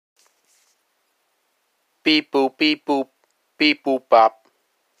Beep boop beep boop. Beep boop bop.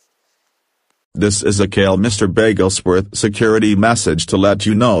 This is a Kale Mr. Bagelsworth security message to let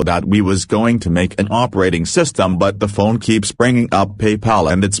you know that we was going to make an operating system, but the phone keeps bringing up PayPal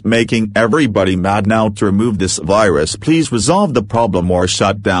and it's making everybody mad now. To remove this virus, please resolve the problem or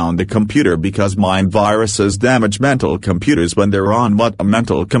shut down the computer, because mind viruses damage mental computers when they're on. What a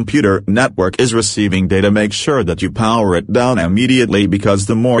mental computer network is receiving data, make sure that you power it down immediately, because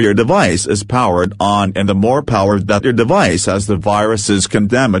the more your device is powered on and the more power that your device has, the viruses can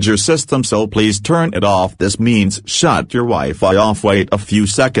damage your system. So please turn it off. This means shut your Wi-Fi off, wait a few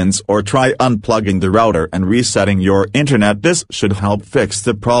seconds, or try unplugging the router and resetting your internet. This should help fix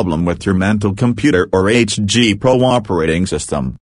the problem with your mental computer or HG Pro operating system.